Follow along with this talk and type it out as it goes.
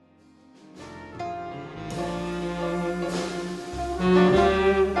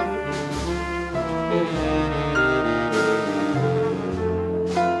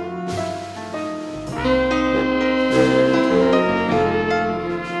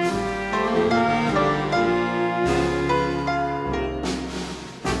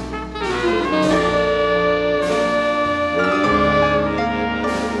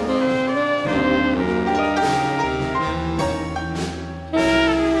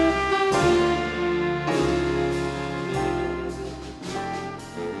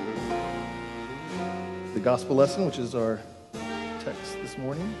gospel lesson, which is our text this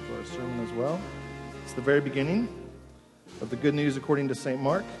morning for our sermon as well. It's the very beginning of the good news according to St.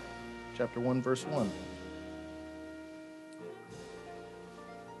 Mark, chapter 1, verse 1.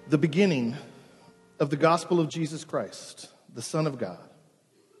 The beginning of the gospel of Jesus Christ, the Son of God.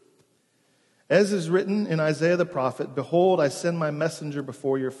 As is written in Isaiah the prophet, "Behold, I send my messenger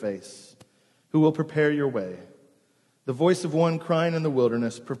before your face, who will prepare your way. The voice of one crying in the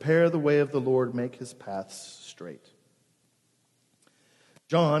wilderness, prepare the way of the Lord, make his paths straight."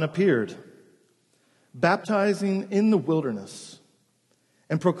 John appeared, baptizing in the wilderness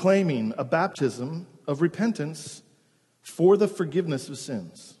and proclaiming a baptism of repentance for the forgiveness of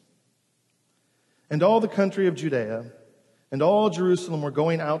sins. And all the country of Judea and all Jerusalem were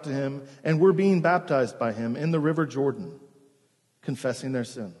going out to him and were being baptized by him in the river Jordan, confessing their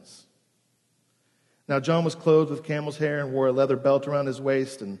sins. Now John was clothed with camel's hair and wore a leather belt around his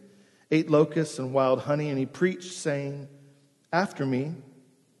waist and ate locusts and wild honey, and he preached, saying, "After me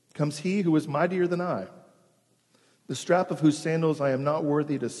comes he who is mightier than I, the strap of whose sandals I am not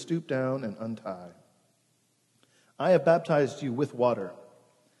worthy to stoop down and untie. I have baptized you with water,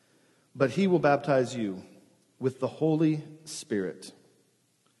 but he will baptize you with the Holy Spirit."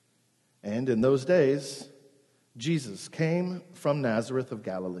 And in those days, Jesus came from Nazareth of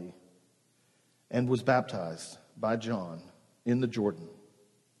Galilee and was baptized by John in the Jordan.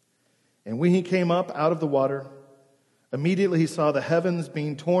 And when he came up out of the water, immediately he saw the heavens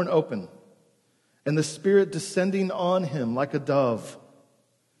being torn open and the Spirit descending on him like a dove.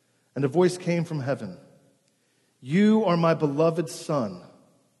 And a voice came from heaven, "You are my beloved Son.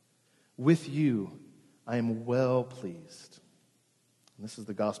 With you I am well pleased." And this is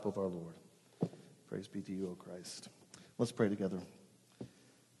the gospel of our Lord. Praise be to you, O Christ. Let's pray together.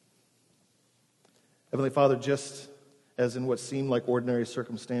 Heavenly Father, just as in what seemed like ordinary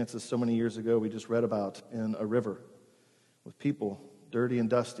circumstances so many years ago we just read about in a river with people dirty and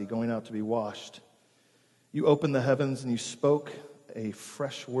dusty going out to be washed, you opened the heavens and you spoke a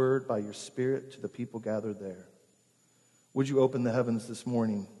fresh word by your Spirit to the people gathered there. Would you open the heavens this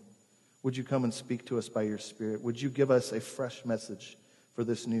morning? Would you come and speak to us by your Spirit? Would you give us a fresh message for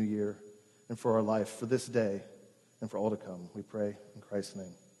this new year and for our life, for this day and for all to come? We pray in Christ's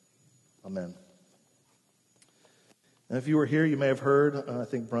name. Amen. And if you were here, you may have heard, I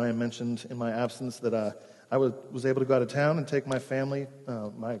think Brian mentioned in my absence that I was able to go out of town and take my family,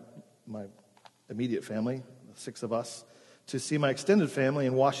 my immediate family, 6 of us, to see my extended family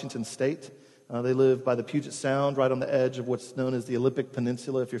in Washington State. They live by the Puget Sound, right on the edge of what's known as the Olympic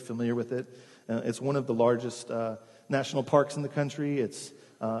Peninsula, if you're familiar with it. It's one of the largest national parks in the country. It's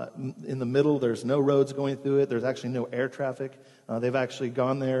in the middle. There's no roads going through it. There's actually no air traffic. They've actually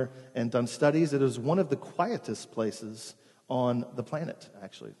gone there and done studies. It is one of the quietest places on the planet,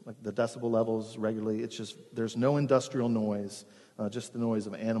 actually. Like the decibel levels regularly. It's just, there's no industrial noise, just the noise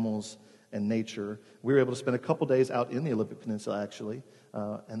of animals and nature. We were able to spend a couple days out in the Olympic Peninsula, actually,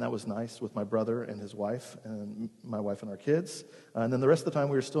 and that was nice with my brother and his wife, and my wife and our kids. And then the rest of the time,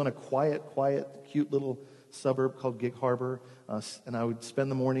 we were still in a quiet, cute little suburb called Gig Harbor, and I would spend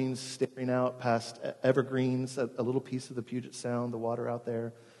the mornings staring out past evergreens, a little piece of the Puget Sound, the water out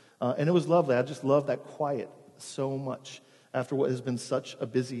there, and it was lovely. I just love that quiet so much after what has been such a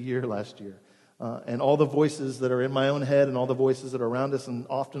busy year last year. And all the voices that are in my own head and all the voices that are around us, and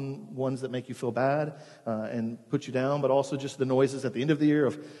often ones that make you feel bad and put you down, but also just the noises at the end of the year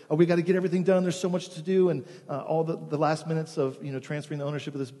of, oh, we got to get everything done, there's so much to do, and all the last minutes of transferring the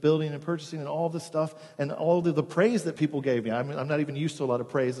ownership of this building and purchasing and all this stuff, and all the praise that people gave me. I'm not even used to a lot of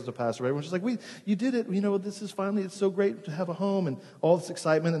praise as a pastor. Everyone's just like, you did it, this is finally, it's so great to have a home, and all this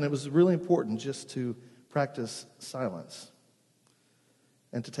excitement, and it was really important just to practice silence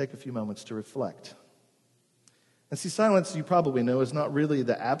and to take a few moments to reflect. And see, silence, you probably know, is not really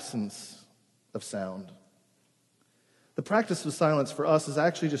the absence of sound. The practice of silence for us is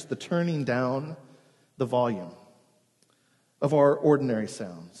actually just the turning down the volume of our ordinary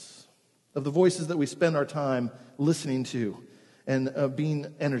sounds, of the voices that we spend our time listening to and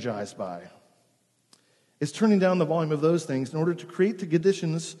being energized by. It's turning down the volume of those things in order to create the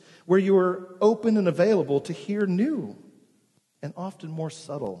conditions where you are open and available to hear new and often more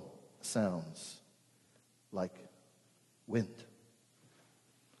subtle sounds, like wind,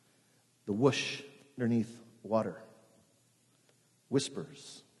 the whoosh underneath water,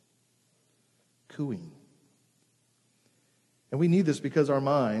 whispers, cooing. And we need this because our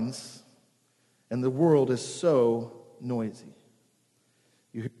minds and the world is so noisy.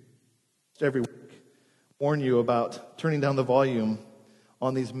 You hear every week warn you about turning down the volume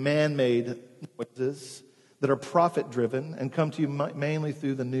on these man-made noises that are profit-driven and come to you mainly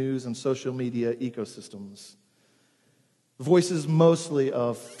through the news and social media ecosystems. Voices mostly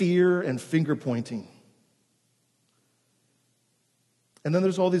of fear and finger-pointing. And then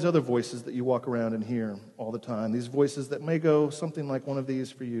there's all these other voices that you walk around and hear all the time. These voices that may go something like one of these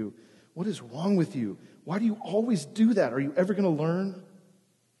for you. What is wrong with you? Why do you always do that? Are you ever going to learn?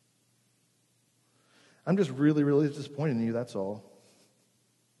 I'm just really, really disappointed in you, that's all.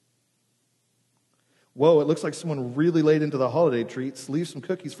 Whoa, it looks like someone really laid into the holiday treats. Leave some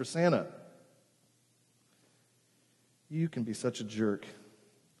cookies for Santa. You can be such a jerk.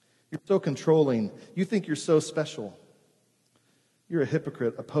 You're so controlling. You think you're so special. You're a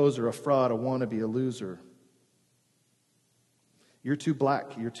hypocrite, a poser, a fraud, a wannabe, a loser. You're too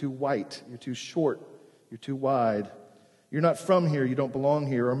black. You're too white. You're too short. You're too wide. You're not from here. You don't belong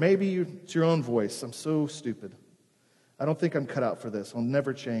here. Or maybe it's your own voice. I'm so stupid. I don't think I'm cut out for this. I'll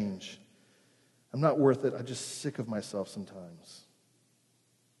never change. I'm not worth it. I'm just sick of myself sometimes.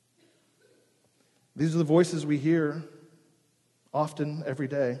 These are the voices we hear often, every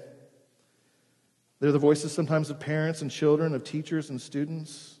day. They're the voices sometimes of parents and children, of teachers and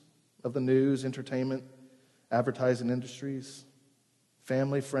students, of the news, entertainment, advertising industries,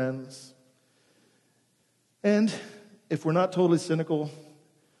 family, friends. And if we're not totally cynical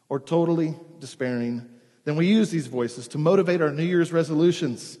or totally despairing, then we use these voices to motivate our New Year's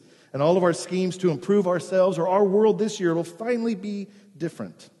resolutions and all of our schemes to improve ourselves, or our world this year will finally be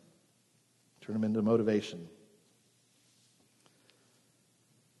different. Turn them into motivation.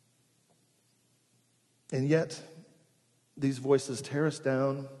 And yet, these voices tear us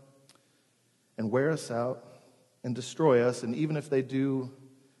down and wear us out and destroy us. And even if they do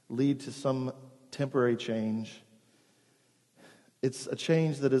lead to some temporary change, it's a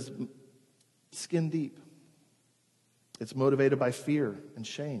change that is skin deep. It's motivated by fear and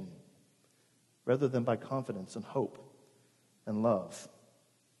shame rather than by confidence and hope and love.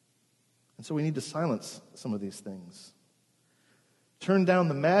 And so we need to silence some of these things. Turn down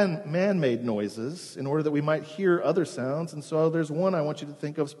the man-made noises in order that we might hear other sounds. And so there's one I want you to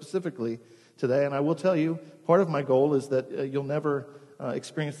think of specifically today. And I will tell you, part of my goal is that you'll never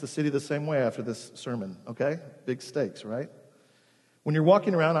experience the city the same way after this sermon, okay? Big stakes, right? When you're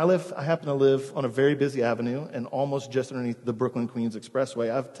walking around, I happen to live on a very busy avenue and almost just underneath the Brooklyn-Queens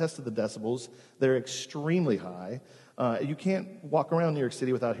Expressway. I've tested the decibels. They're extremely high. You can't walk around New York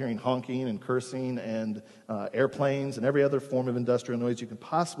City without hearing honking and cursing and airplanes and every other form of industrial noise you can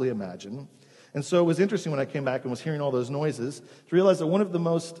possibly imagine. And so it was interesting when I came back and was hearing all those noises to realize that one of the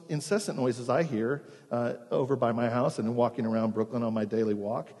most incessant noises I hear over by my house and walking around Brooklyn on my daily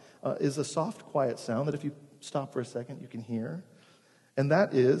walk is a soft, quiet sound that if you stop for a second, you can hear. And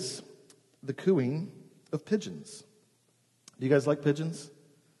that is the cooing of pigeons. Do you guys like pigeons?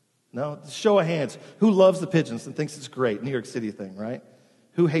 No? Show of hands. Who loves the pigeons and thinks it's great? New York City thing, right?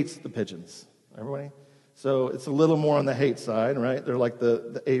 Who hates the pigeons? Everybody? So it's a little more on the hate side, right? They're like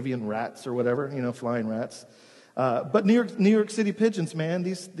the avian rats or whatever, flying rats. But New York City pigeons, man,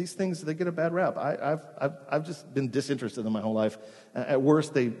 these things, they get a bad rap. I've just been disinterested in my whole life. At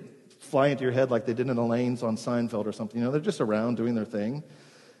worst, they fly into your head like they did in Elaine's on Seinfeld or something. They're just around doing their thing.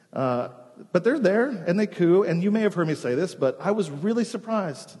 But they're there, and they coo, and you may have heard me say this, but I was really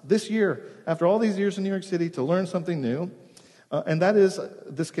surprised this year, after all these years in New York City, to learn something new. And that is,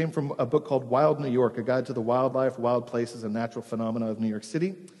 this came from a book called Wild New York, A Guide to the Wildlife, Wild Places, and Natural Phenomena of New York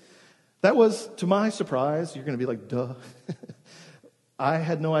City. That was, to my surprise, you're going to be like, duh. I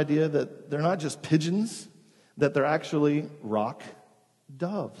had no idea that they're not just pigeons, that they're actually rock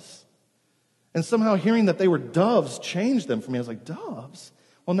doves. And somehow hearing that they were doves changed them for me. I was like, doves?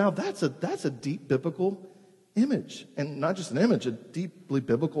 Well, now that's a deep biblical image. And not just an image, a deeply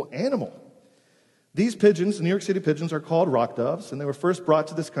biblical animal. These pigeons, New York City pigeons, are called rock doves, and they were first brought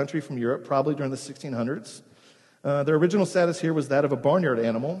to this country from Europe, probably during the 1600s. Their original status here was that of a barnyard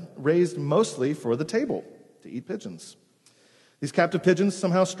animal, raised mostly for the table, to eat pigeons. These captive pigeons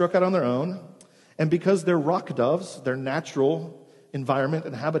somehow struck out on their own, and because they're rock doves, their natural environment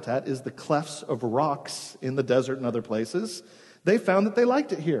and habitat is the clefts of rocks in the desert and other places, they found that they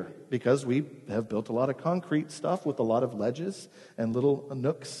liked it here because we have built a lot of concrete stuff with a lot of ledges and little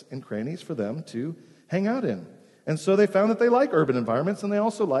nooks and crannies for them to hang out in. And so they found that they like urban environments, and they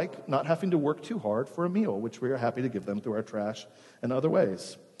also like not having to work too hard for a meal, which we are happy to give them through our trash and other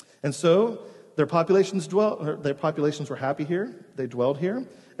ways. And so their populations were happy here. They dwelled here.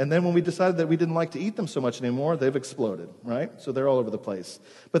 And then when we decided that we didn't like to eat them so much anymore, they've exploded, right? So they're all over the place.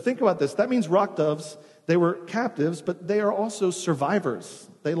 But think about this. That means rock doves, they were captives, but they are also survivors.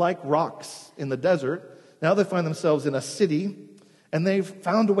 They like rocks in the desert. Now they find themselves in a city, And they've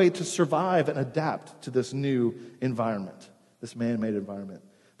found a way to survive and adapt to this new environment, this man-made environment.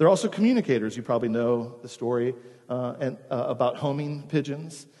 They're also communicators. You probably know the story about homing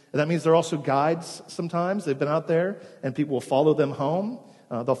pigeons. And that means they're also guides sometimes. They've been out there, and people will follow them home.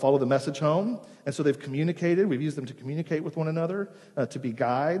 They'll follow the message home. And so they've communicated. We've used them to communicate with one another, to be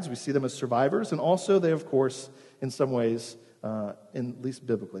guides. We see them as survivors. And also they, of course, in some ways, at least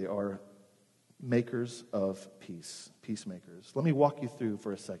biblically, are makers of peace, peacemakers. Let me walk you through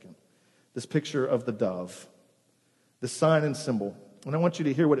for a second this picture of the dove, this sign and symbol. And I want you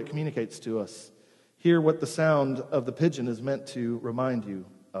to hear what it communicates to us. Hear what the sound of the pigeon is meant to remind you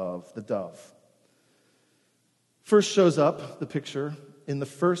of, the dove. First shows up the picture in the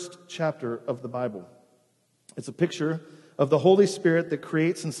first chapter of the Bible. It's a picture of the Holy Spirit that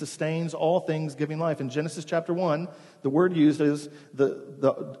creates and sustains all things, giving life. In Genesis chapter 1, the word used is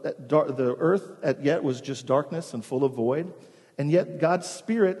the earth at yet was just darkness and full of void. And yet God's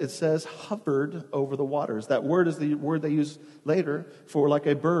Spirit, it says, hovered over the waters. That word is the word they use later for like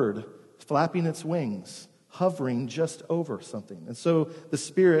a bird flapping its wings, hovering just over something. And so the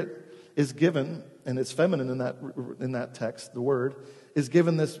Spirit is given, and it's feminine in that text, the word, is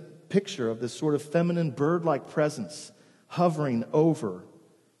given this picture of this sort of feminine bird-like presence hovering over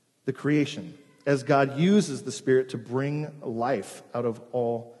the creation as God uses the Spirit to bring life out of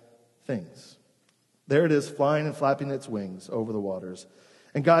all things. There it is, flying and flapping its wings over the waters.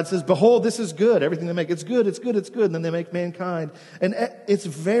 And God says, behold, this is good. Everything they make, it's good, it's good, it's good. And then they make mankind. And it's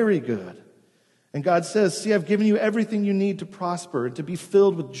very good. And God says, see, I've given you everything you need to prosper and to be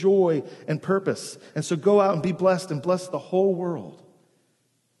filled with joy and purpose. And so go out and be blessed and bless the whole world.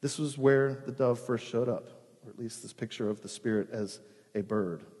 This was where the dove first showed up, or at least this picture of the Spirit as a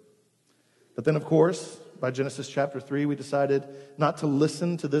bird. But then, of course, by Genesis chapter 3, we decided not to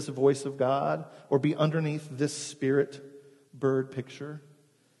listen to this voice of God or be underneath this spirit bird picture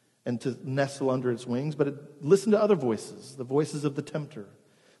and to nestle under its wings, but listen to other voices, the voices of the tempter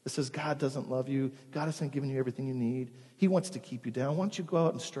that says, God doesn't love you. God hasn't given you everything you need. He wants to keep you down. Why don't you go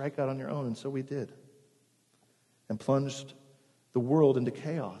out and strike out on your own? And so we did, and plunged the world into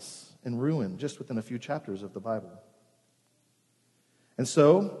chaos and ruin just within a few chapters of the Bible. And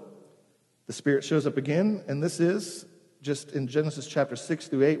so the Spirit shows up again, and this is just in Genesis chapter 6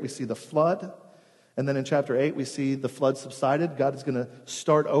 through 8, we see the flood. And then in chapter 8, we see the flood subsided. God is going to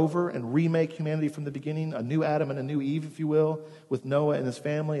start over and remake humanity from the beginning, a new Adam and a new Eve, if you will, with Noah and his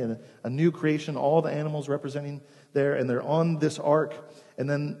family, and a new creation, all the animals representing there, and they're on this ark. And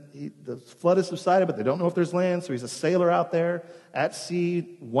then the flood has subsided, but they don't know if there's land, so he's a sailor out there at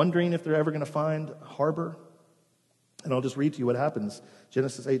sea, wondering if they're ever going to find a harbor. And I'll just read to you what happens.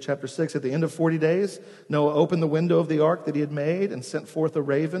 Genesis 8, chapter 6. At the end of 40 days, Noah opened the window of the ark that he had made and sent forth a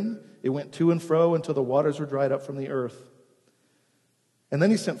raven. It went to and fro until the waters were dried up from the earth. And then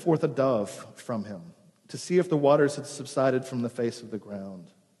he sent forth a dove from him to see if the waters had subsided from the face of the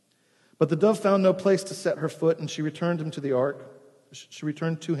ground. But the dove found no place to set her foot, and she returned to him to the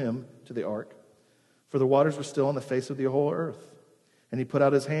ark, for the waters were still on the face of the whole earth. And he put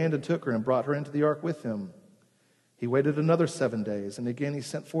out his hand and took her and brought her into the ark with him. He waited another 7 days, and again he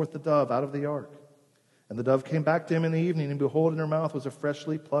sent forth the dove out of the ark. And the dove came back to him in the evening, and behold, in her mouth was a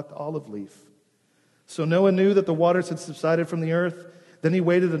freshly plucked olive leaf. So Noah knew that the waters had subsided from the earth. Then he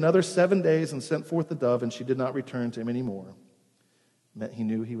waited another 7 days and sent forth the dove, and she did not return to him anymore. It meant he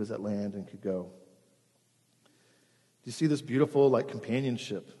knew he was at land and could go. Do you see this beautiful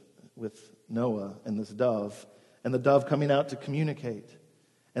companionship with Noah and this dove, and the dove coming out to communicate,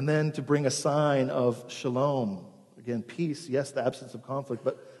 and then to bring a sign of shalom. Again, peace, yes, the absence of conflict,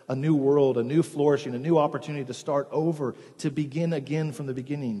 but a new world, a new flourishing, a new opportunity to start over, to begin again from the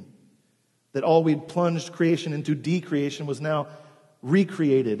beginning. That all we'd plunged creation into decreation was now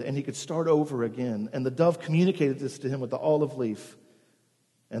recreated, and he could start over again. And the dove communicated this to him with the olive leaf,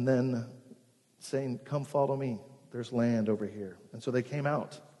 and then saying, come follow me. There's land over here. And so they came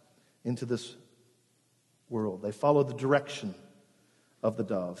out into this world. They followed the direction of the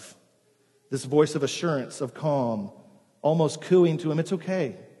dove. This voice of assurance, of calm, almost cooing to him, it's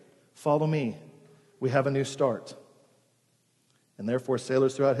okay, follow me. We have a new start. And therefore,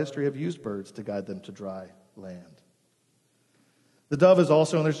 sailors throughout history have used birds to guide them to dry land. The dove is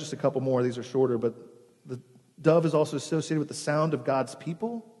also, and there's just a couple more, these are shorter, but the dove is also associated with the sound of God's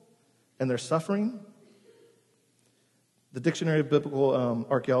people and their suffering. The Dictionary of Biblical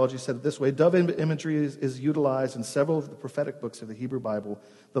Archaeology said it this way: dove imagery is utilized in several of the prophetic books of the Hebrew Bible.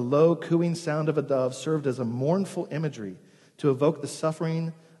 The low, cooing sound of a dove served as a mournful imagery to evoke the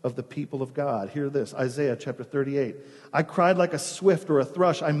suffering of the people of God. Hear this, Isaiah chapter 38. I cried like a swift or a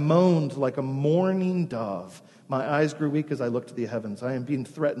thrush. I moaned like a mourning dove. My eyes grew weak as I looked to the heavens. I am being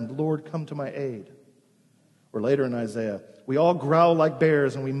threatened. Lord, come to my aid. Or later in Isaiah, we all growl like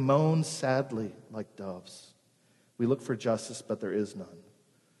bears and we moan sadly like doves. We look for justice, but there is none.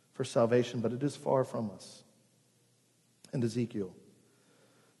 For salvation, but it is far from us. And Ezekiel,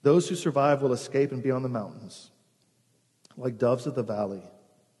 those who survive will escape and be on the mountains, like doves of the valley,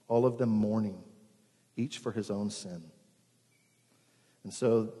 all of them mourning, each for his own sin. And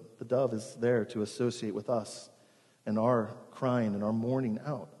so the dove is there to associate with us and our crying and our mourning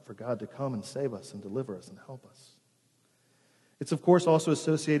out for God to come and save us and deliver us and help us. It's, of course, also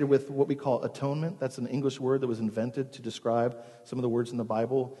associated with what we call atonement. That's an English word that was invented to describe some of the words in the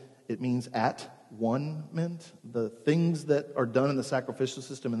Bible. It means at one-ment, the things that are done in the sacrificial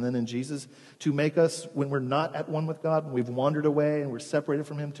system and then in Jesus to make us, when we're not at one with God, when we've wandered away and we're separated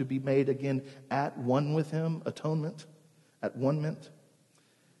from him, to be made again at one with him, atonement, at one-ment.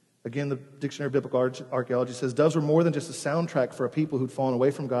 Again, the Dictionary of Biblical Archaeology says doves were more than just a soundtrack for a people who'd fallen away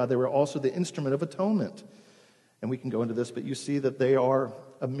from God. They were also the instrument of atonement. And we can go into this, but you see that they are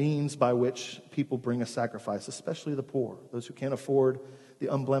a means by which people bring a sacrifice, especially the poor, those who can't afford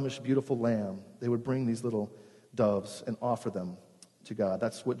the unblemished, beautiful lamb. They would bring these little doves and offer them to God.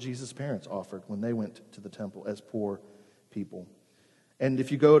 That's what Jesus' parents offered when they went to the temple as poor people. And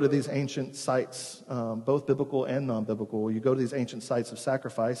if you go to these ancient sites, both biblical and non-biblical, you go to these ancient sites of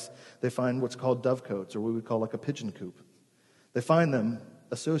sacrifice, they find what's called dovecotes, or what we would call like a pigeon coop. They find them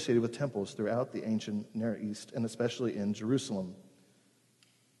associated with temples throughout the ancient Near East, and especially in Jerusalem.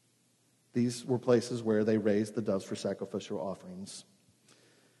 These were places where they raised the doves for sacrificial offerings.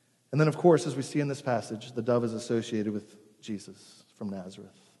 And then, of course, as we see in this passage, the dove is associated with Jesus from Nazareth,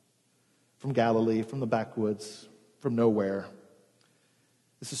 from Galilee, from the backwoods, from nowhere.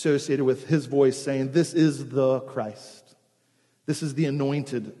 It's associated with his voice saying, "This is the Christ. This is the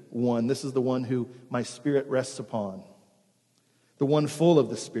anointed one. This is the one who my spirit rests upon. The one full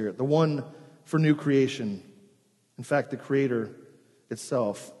of the Spirit, the one for new creation. In fact, the Creator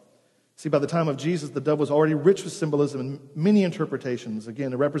itself." See, by the time of Jesus, the dove was already rich with symbolism and many interpretations.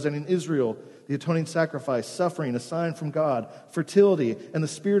 Again, representing Israel, the atoning sacrifice, suffering, a sign from God, fertility, and the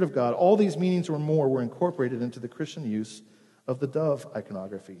Spirit of God. All these meanings or more were incorporated into the Christian use of the dove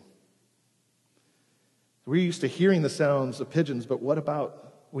iconography. We're used to hearing the sounds of pigeons, but what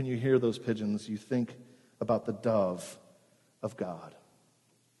about when you hear those pigeons, you think about the dove of God?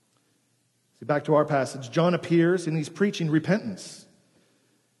 See, back to our passage, John appears and he's preaching repentance.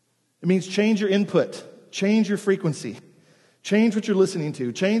 It means change your input, change your frequency, change what you're listening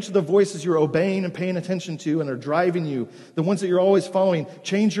to, change the voices you're obeying and paying attention to and are driving you, the ones that you're always following.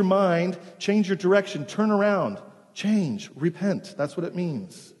 Change your mind, change your direction, turn around, change, repent. That's what it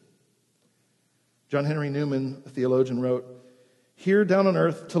means. John Henry Newman, a theologian, wrote, "Here down on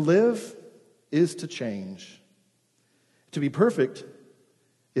earth, to live is to change. To be perfect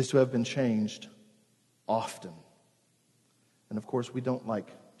is to have been changed often." And of course, we don't like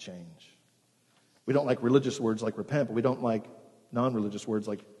change. We don't like religious words like repent, but we don't like non-religious words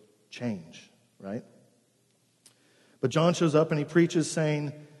like change, right? But John shows up and he preaches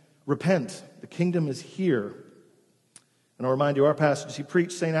saying, repent, the kingdom is here. And I'll remind you, our passage, he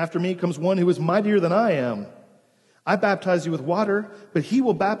preached saying, "After me comes one who is mightier than I am. I baptize you with water, but he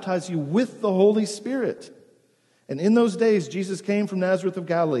will baptize you with the Holy Spirit." And in those days, Jesus came from Nazareth of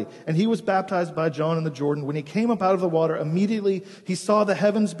Galilee, and he was baptized by John in the Jordan. When he came up out of the water, immediately he saw the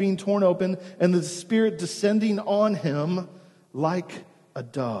heavens being torn open and the Spirit descending on him like a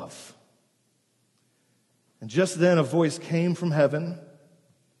dove. And just then a voice came from heaven,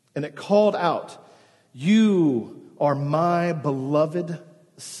 and it called out, "You are my beloved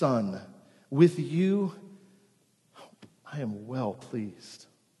Son. With you I am well pleased."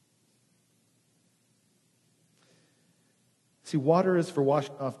 See, water is for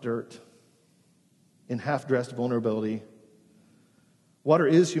washing off dirt in half-dressed vulnerability. Water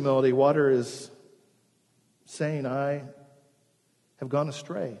is humility. Water is saying, I have gone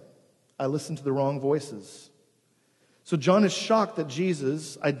astray. I listened to the wrong voices. So John is shocked that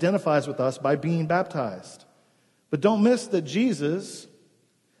Jesus identifies with us by being baptized. But don't miss that Jesus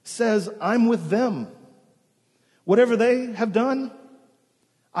says, I'm with them. Whatever they have done,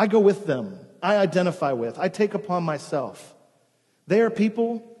 I go with them. I identify with. I take upon myself. They are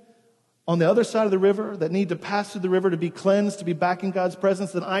people on the other side of the river that need to pass through the river to be cleansed, to be back in God's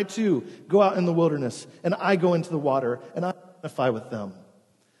presence. Then I too go out in the wilderness and I go into the water and I identify with them.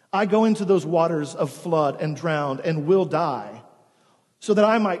 I go into those waters of flood and drowned and will die so that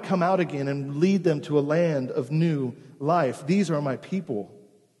I might come out again and lead them to a land of new life. These are my people.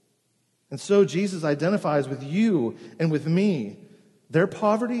 And so Jesus identifies with you and with me. Their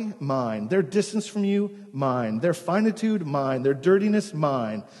poverty, mine. Their distance from you, mine. Their finitude, mine. Their dirtiness,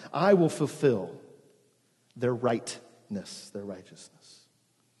 mine. I will fulfill their rightness, their righteousness.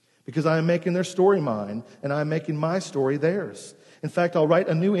 Because I am making their story mine, and I am making my story theirs. In fact, I'll write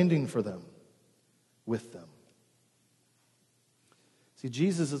a new ending for them, with them. See,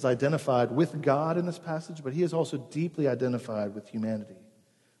 Jesus is identified with God in this passage, but he is also deeply identified with humanity,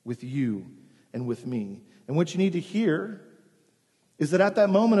 with you and with me. And what you need to hear is that at that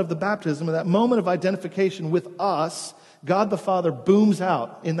moment of the baptism, at that moment of identification with us, God the Father booms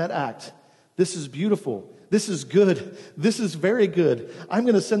out in that act. This is beautiful. This is good. This is very good. I'm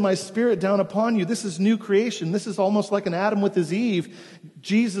going to send my Spirit down upon you. This is new creation. This is almost like an Adam with his Eve,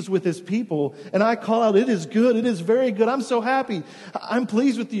 Jesus with his people. And I call out, it is good. It is very good. I'm so happy. I'm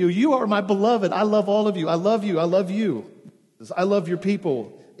pleased with you. You are my beloved. I love all of you. I love you. I love you. I love your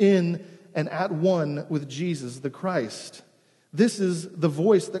people in and at one with Jesus, the Christ. This is the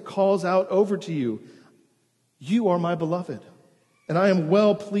voice that calls out over to you. You are my beloved, and I am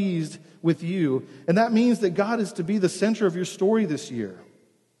well pleased with you. And that means that God is to be the center of your story this year.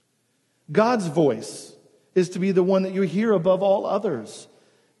 God's voice is to be the one that you hear above all others.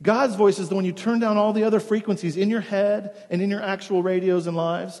 God's voice is the one you turn down all the other frequencies in your head and in your actual radios and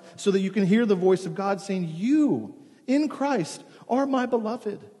lives so that you can hear the voice of God saying, you in Christ are my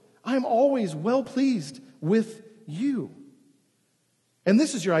beloved. I am always well pleased with you. And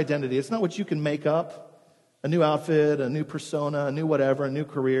this is your identity. It's not what you can make up. A new outfit, a new persona, a new whatever, a new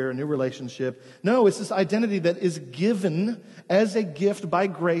career, a new relationship. No, it's this identity that is given as a gift by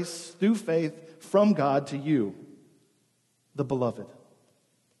grace through faith from God to you, the beloved,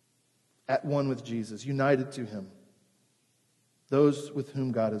 at one with Jesus, united to him, those with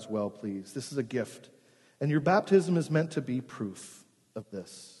whom God is well pleased. This is a gift. And your baptism is meant to be proof of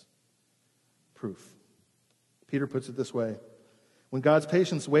this. Proof. Peter puts it this way. When God's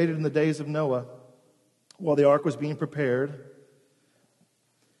patience waited in the days of Noah, while the ark was being prepared,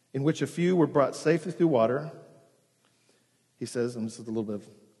 in which a few were brought safely through water, he says, and this is a little bit of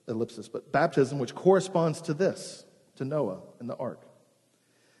ellipsis, but baptism, which corresponds to this, to Noah and the ark.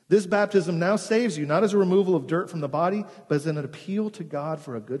 This baptism now saves you, not as a removal of dirt from the body, but as an appeal to God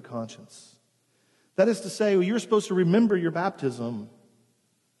for a good conscience. That is to say, you're supposed to remember your baptism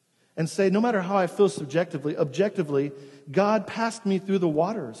and say, no matter how I feel subjectively, objectively, God passed me through the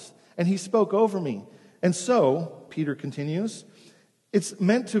waters and he spoke over me. And so, Peter continues, it's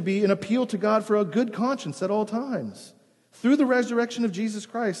meant to be an appeal to God for a good conscience at all times. Through the resurrection of Jesus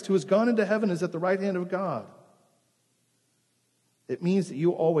Christ, who has gone into heaven, is at the right hand of God. It means that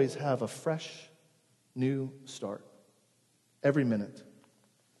you always have a fresh, new start. Every minute.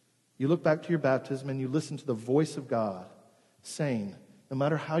 You look back to your baptism and you listen to the voice of God saying, no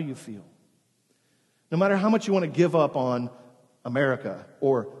matter how you feel, no matter how much you want to give up on America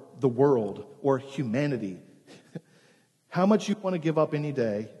or the world or humanity, how much you want to give up any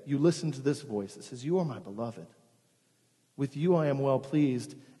day, you listen to this voice that says, you are my beloved. With you I am well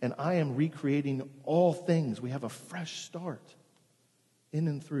pleased, and I am recreating all things. We have a fresh start in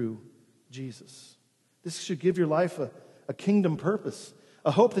and through Jesus. This should give your life a kingdom purpose,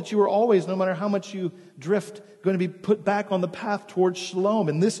 a hope that you are always, no matter how much you drift, going to be put back on the path towards shalom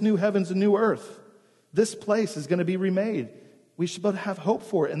in this new heavens and new earth. This place is going to be remade. We should have hope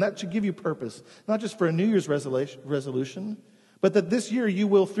for it, and that should give you purpose, not just for a New Year's resolution, but that this year you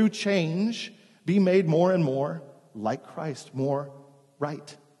will, through change, be made more and more like Christ, more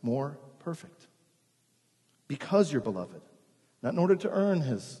right, more perfect. Because you're beloved, not in order to earn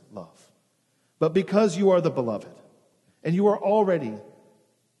his love, but because you are the beloved, and you are already,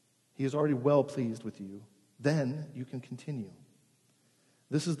 he is already well pleased with you, then you can continue.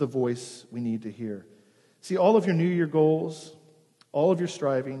 This is the voice we need to hear. See, all of your New Year goals, all of your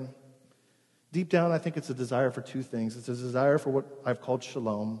striving, deep down, I think it's a desire for two things. It's a desire for what I've called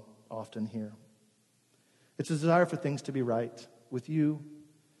shalom often here. It's a desire for things to be right with you,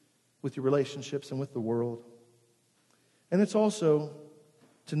 with your relationships, and with the world. And it's also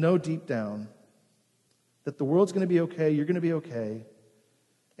to know deep down that the world's going to be okay, you're going to be okay,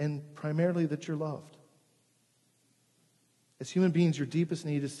 and primarily that you're loved. As human beings, your deepest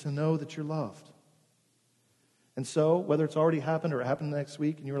need is to know that you're loved. And so, whether it's already happened or it happened next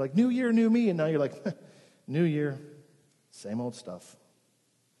week, and you were like, new year, new me, and now you're like, new year, same old stuff.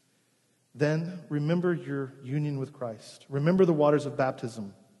 Then remember your union with Christ. Remember the waters of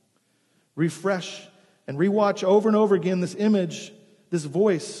baptism. Refresh and rewatch over and over again this image, this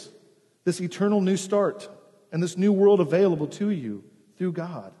voice, this eternal new start, and this new world available to you through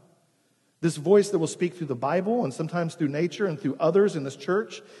God. This voice that will speak through the Bible and sometimes through nature and through others in this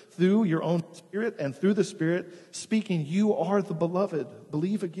church, through your own spirit and through the Spirit, speaking, you are the beloved.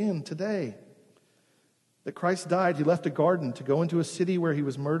 Believe again today that Christ died. He left a garden to go into a city where he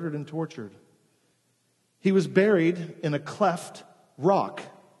was murdered and tortured. He was buried in a cleft rock,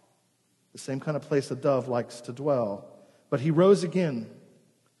 the same kind of place a dove likes to dwell. But he rose again.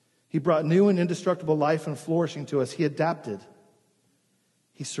 He brought new and indestructible life and flourishing to us. He adapted.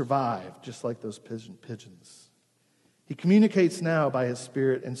 He survived, just like those pigeons. He communicates now by his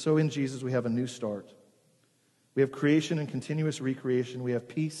Spirit, and so in Jesus we have a new start. We have creation and continuous recreation. We have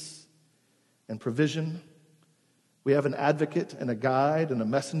peace and provision. We have an advocate and a guide and a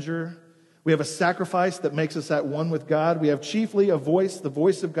messenger. We have a sacrifice that makes us at one with God. We have chiefly a voice, the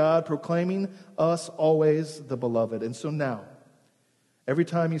voice of God, proclaiming us always the beloved. And so now, every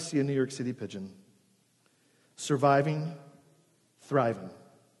time you see a New York City pigeon surviving, thriving,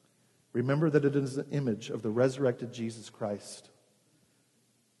 remember that it is an image of the resurrected Jesus Christ.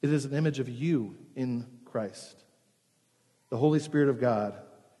 It is an image of you in Christ. The Holy Spirit of God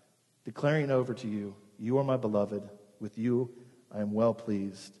declaring over to you, you are my beloved. With you I am well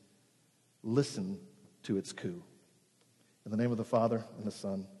pleased. Listen to its coo. In the name of the Father, and the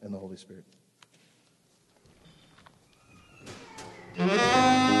Son, and the Holy Spirit.